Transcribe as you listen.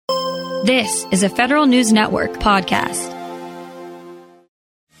This is a Federal News Network podcast.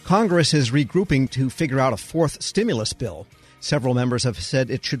 Congress is regrouping to figure out a fourth stimulus bill. Several members have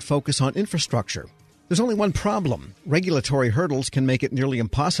said it should focus on infrastructure. There's only one problem. Regulatory hurdles can make it nearly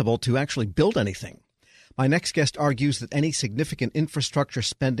impossible to actually build anything. My next guest argues that any significant infrastructure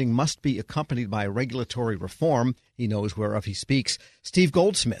spending must be accompanied by regulatory reform. He knows whereof he speaks. Steve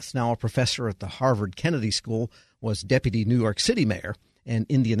Goldsmith, now a professor at the Harvard Kennedy School, was deputy New York City mayor and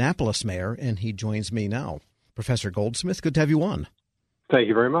Indianapolis mayor, and he joins me now. Professor Goldsmith, good to have you on. Thank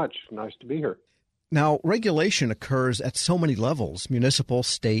you very much. Nice to be here. Now, regulation occurs at so many levels, municipal,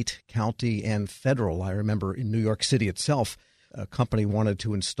 state, county, and federal. I remember in New York City itself, a company wanted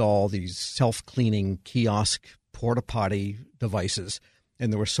to install these self-cleaning kiosk porta-potty devices,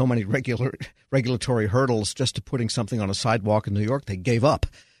 and there were so many regulatory hurdles just to putting something on a sidewalk in New York, they gave up.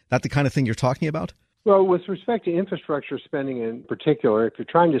 That the kind of thing you're talking about? Well, with respect to infrastructure spending in particular, if you're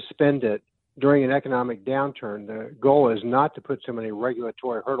trying to spend it during an economic downturn, the goal is not to put so many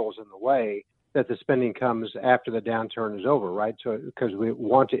regulatory hurdles in the way that the spending comes after the downturn is over, right? So, because we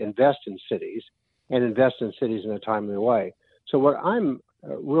want to invest in cities and invest in cities in a timely way. So what I'm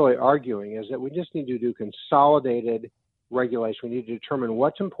really arguing is that we just need to do consolidated regulation. We need to determine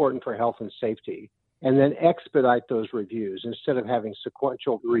what's important for health and safety and then expedite those reviews instead of having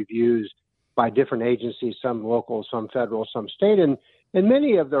sequential reviews by different agencies, some local, some federal, some state. And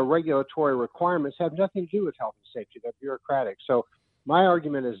many of the regulatory requirements have nothing to do with health and safety. They're bureaucratic. So my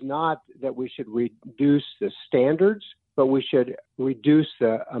argument is not that we should reduce the standards, but we should reduce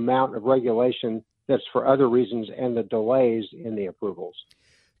the amount of regulation that's for other reasons and the delays in the approvals.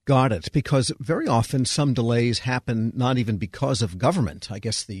 Got it. Because very often some delays happen not even because of government. I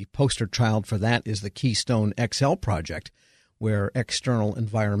guess the poster child for that is the Keystone XL project, where external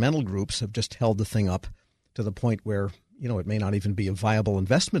environmental groups have just held the thing up to the point where, it may not even be a viable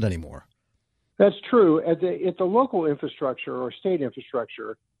investment anymore. That's true. At the local infrastructure or state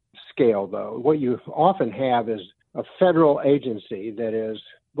infrastructure scale, though, what you often have is a federal agency that is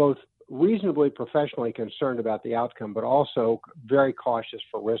both reasonably professionally concerned about the outcome, but also very cautious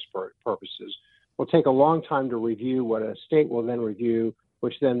for risk purposes. Will take a long time to review what a state will then review,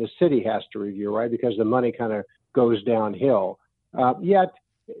 which then the city has to review, right? Because the money kind of goes downhill. Yet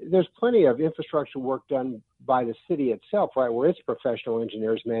there's plenty of infrastructure work done by the city itself, right, where its professional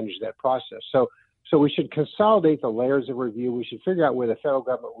engineers manage that process. So we should consolidate the layers of review. We should figure out where the federal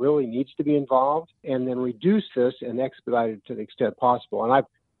government really needs to be involved and then reduce this and expedite it to the extent possible. And I've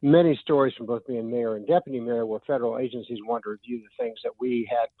many stories from both being mayor and deputy mayor where federal agencies want to review the things that we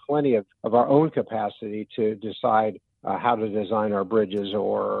had plenty of our own capacity to decide how to design our bridges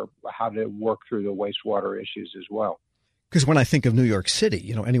or how to work through the wastewater issues as well. Because when I think of New York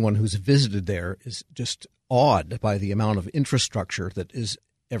City, anyone who's visited there is just awed by the amount of infrastructure that is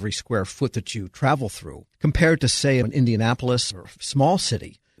every square foot that you travel through. Compared to, say, an Indianapolis or a small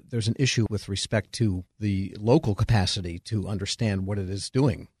city, there's an issue with respect to the local capacity to understand what it is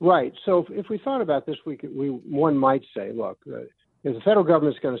doing. Right. So if we thought about this, one might say, look, if the federal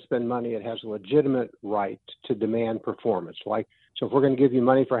government is going to spend money, it has a legitimate right to demand performance. So if we're going to give you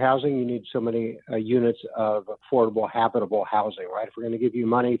money for housing, you need so many units of affordable, habitable housing, right? If we're going to give you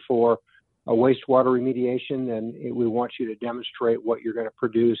money for a wastewater remediation, then we want you to demonstrate what you're going to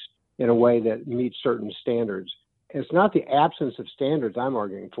produce in a way that meets certain standards. It's not the absence of standards I'm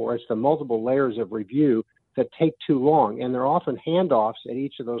arguing for. It's the multiple layers of review that take too long, and they're often handoffs at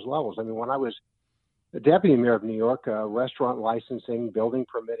each of those levels. I mean, when I was the deputy mayor of New York, restaurant licensing, building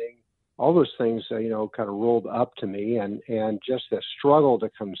permitting, all those things, kind of rolled up to me, and just the struggle to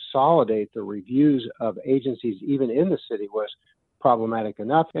consolidate the reviews of agencies, even in the city, was problematic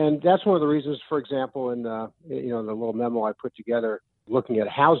enough. And that's one of the reasons, for example, in the little memo I put together looking at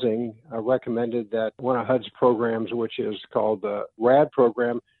housing, I recommended that one of HUD's programs, which is called the RAD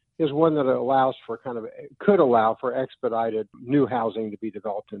program, is one that could allow for expedited new housing to be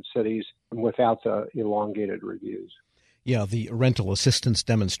developed in cities without the elongated reviews. Yeah, the Rental Assistance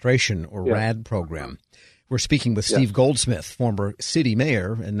Demonstration, or RAD program. We're speaking with Steve Goldsmith, former city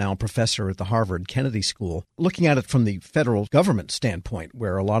mayor and now professor at the Harvard Kennedy School, looking at it from the federal government standpoint,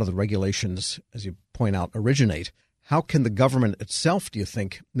 where a lot of the regulations, as you point out, originate. How can the government itself, do you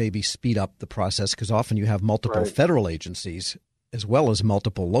think, maybe speed up the process? Because often you have multiple federal agencies as well as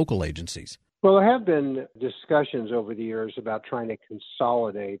multiple local agencies. Well, there have been discussions over the years about trying to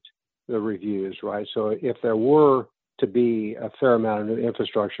consolidate the reviews, right? So if there were to be a fair amount of new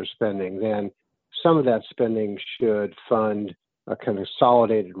infrastructure spending, then some of that spending should fund a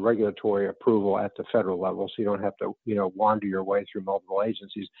consolidated regulatory approval at the federal level, so you don't have to, wander your way through multiple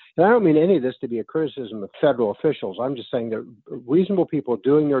agencies. And I don't mean any of this to be a criticism of federal officials. I'm just saying that reasonable people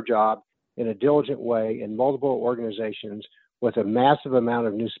doing their job in a diligent way, and multiple organizations with a massive amount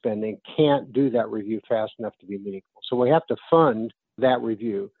of new spending can't do that review fast enough to be meaningful. So we have to fund that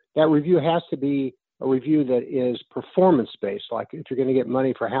review. That review has to be a review that is performance-based. Like if you're going to get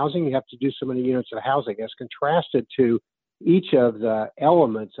money for housing, you have to do so many units of housing as contrasted to each of the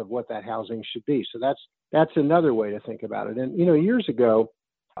elements of what that housing should be. So that's another way to think about it. And, years ago,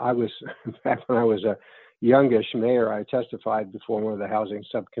 back when I was a youngish mayor, I testified before one of the housing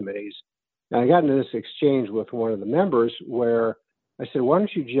subcommittees. And I got into this exchange with one of the members where I said, why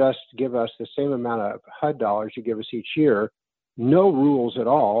don't you just give us the same amount of HUD dollars you give us each year, no rules at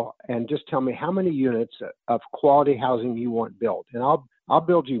all, and just tell me how many units of quality housing you want built. And I'll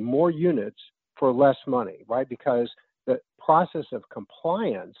build you more units for less money, right? Because the process of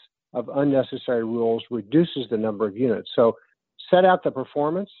compliance of unnecessary rules reduces the number of units. So set out the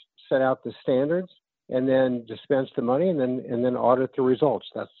performance, set out the standards, and then dispense the money and then audit the results.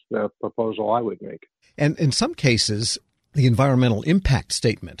 That's the proposal I would make. And in some cases, the environmental impact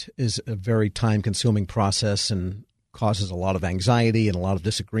statement is a very time-consuming process and causes a lot of anxiety and a lot of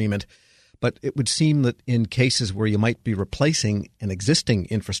disagreement. But it would seem that in cases where you might be replacing an existing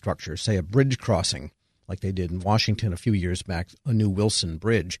infrastructure, say a bridge crossing, like they did in Washington a few years back, a new Wilson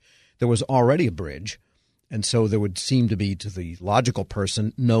Bridge, there was already a bridge. And so there would seem to be, to the logical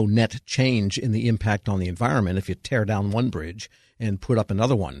person, no net change in the impact on the environment if you tear down one bridge and put up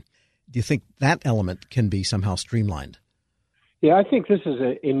another one. Do you think that element can be somehow streamlined? Yeah, I think this is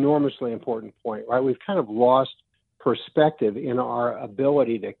an enormously important point, right? We've kind of lost perspective in our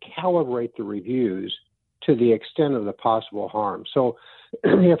ability to calibrate the reviews to the extent of the possible harm. So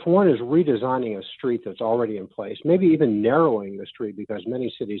if one is redesigning a street that's already in place, maybe even narrowing the street because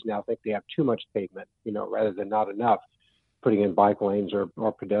many cities now think they have too much pavement, rather than not enough, putting in bike lanes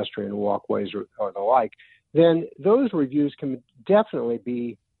or pedestrian walkways or the like, then those reviews can definitely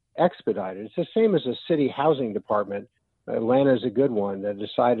be expedited. It's the same as a city housing department. Atlanta is a good one that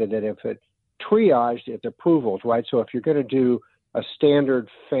decided that if it triaged its approvals, right? So if you're going to do a standard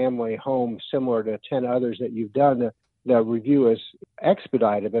family home similar to 10 others that you've done, the review is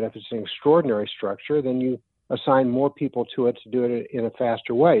expedited. But if it's an extraordinary structure, then you assign more people to it to do it in a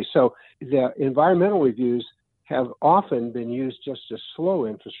faster way. So the environmental reviews have often been used just to slow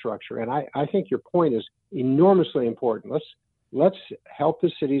infrastructure. And I think your point is enormously important. Let's help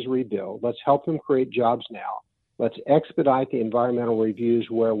the cities rebuild. Let's help them create jobs now. Let's expedite the environmental reviews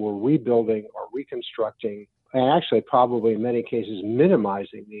where we're rebuilding or reconstructing, and actually probably in many cases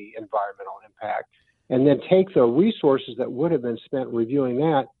minimizing the environmental impact, and then take the resources that would have been spent reviewing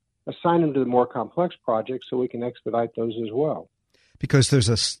that, assign them to the more complex projects so we can expedite those as well. Because there's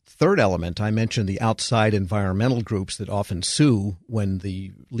a third element. I mentioned the outside environmental groups that often sue when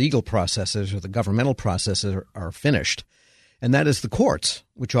the legal processes or the governmental processes are finished. And that is the courts,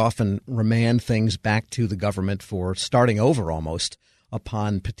 which often remand things back to the government for starting over almost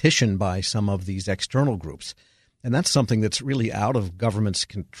upon petition by some of these external groups. And that's something that's really out of government's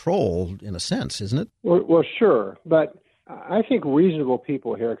control in a sense, isn't it? Well, sure. But I think reasonable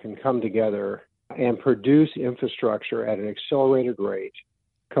people here can come together and produce infrastructure at an accelerated rate,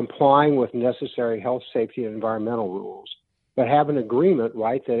 complying with necessary health, safety, and environmental rules, but have an agreement,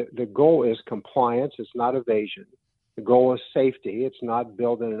 right? The goal is compliance. It's not evasion. The goal is safety. It's not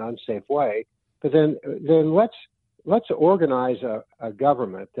built in an unsafe way. But then let's organize a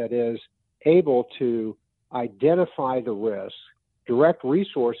government that is able to identify the risks, direct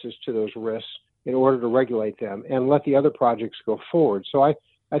resources to those risks in order to regulate them, and let the other projects go forward. So I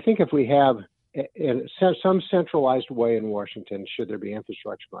think if we have in some centralized way in Washington, should there be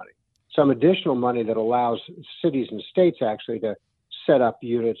infrastructure money, some additional money that allows cities and states actually to set up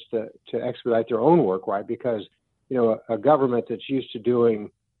units to expedite their own work, right? Because a government that's used to doing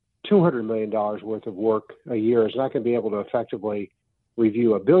 $200 million worth of work a year is not going to be able to effectively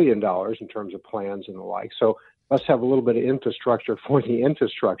review $1 billion in terms of plans and the like. So let's have a little bit of infrastructure for the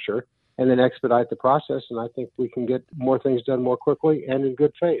infrastructure and then expedite the process. And I think we can get more things done more quickly and in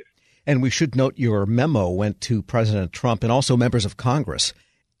good faith. And we should note your memo went to President Trump and also members of Congress.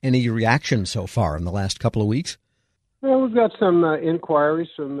 Any reaction so far in the last couple of weeks? Well, we've got some inquiries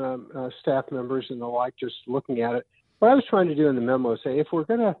from staff members and the like, just looking at it. What I was trying to do in the memo is say, if we're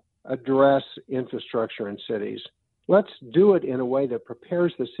going to address infrastructure in cities, let's do it in a way that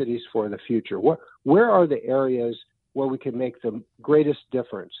prepares the cities for the future. Where are the areas where we can make the greatest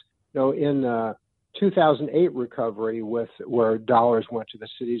difference? In 2008 recovery, where dollars went to the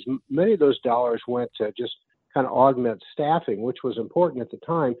cities, many of those dollars went to just kind of augment staffing, which was important at the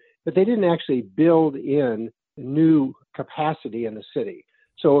time, but they didn't actually build in new capacity in the city.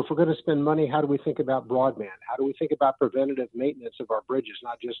 So if we're going to spend money, how do we think about broadband? How do we think about preventative maintenance of our bridges,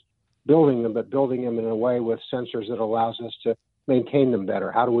 not just building them, but building them in a way with sensors that allows us to maintain them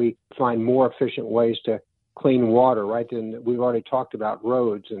better? How do we find more efficient ways to clean water, right? And we've already talked about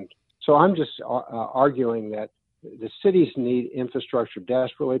roads. And so I'm just arguing that the cities need infrastructure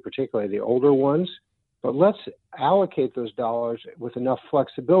desperately, particularly the older ones, but let's allocate those dollars with enough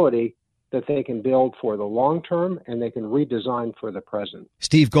flexibility that they can build for the long term and they can redesign for the present.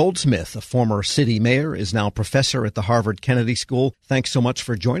 Steve Goldsmith, a former city mayor, is now professor at the Harvard Kennedy School. Thanks so much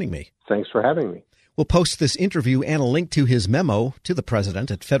for joining me. Thanks for having me. We'll post this interview and a link to his memo to the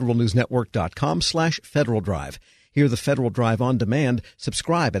president at federalnewsnetwork.com/Federal Drive. Hear the Federal Drive on demand.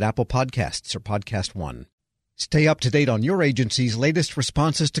 Subscribe at Apple Podcasts or Podcast One. Stay up to date on your agency's latest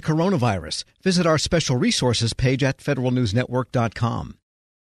responses to coronavirus. Visit our special resources page at federalnewsnetwork.com.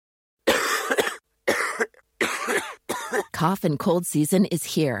 Cough and cold season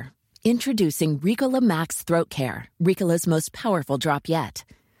is here. Introducing Ricola Max Throat Care, Ricola's most powerful drop yet.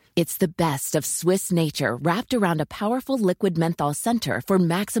 It's the best of Swiss nature wrapped around a powerful liquid menthol center for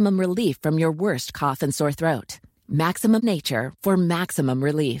maximum relief from your worst cough and sore throat. Maximum nature for maximum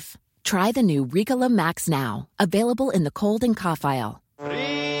relief. Try the new Ricola Max now, available in the cold and cough aisle.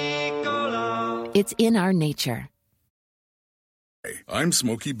 Ricola. It's in our nature. Hey, I'm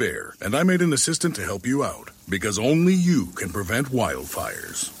Smokey Bear, and I made an assistant to help you out, because only you can prevent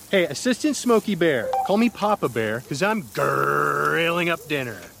wildfires. Hey, Assistant Smokey Bear, call me Papa Bear, because I'm grilling up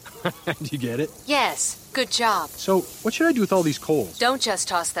dinner. Do you get it? Yes, good job. So, what should I do with all these coals? Don't just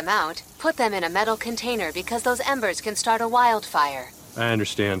toss them out. Put them in a metal container because those embers can start a wildfire. I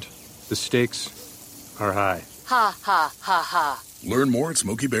understand. The stakes are high. Ha, ha, ha, ha. Learn more at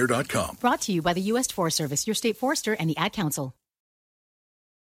SmokeyBear.com. Brought to you by the U.S. Forest Service, your state forester, and the Ad Council.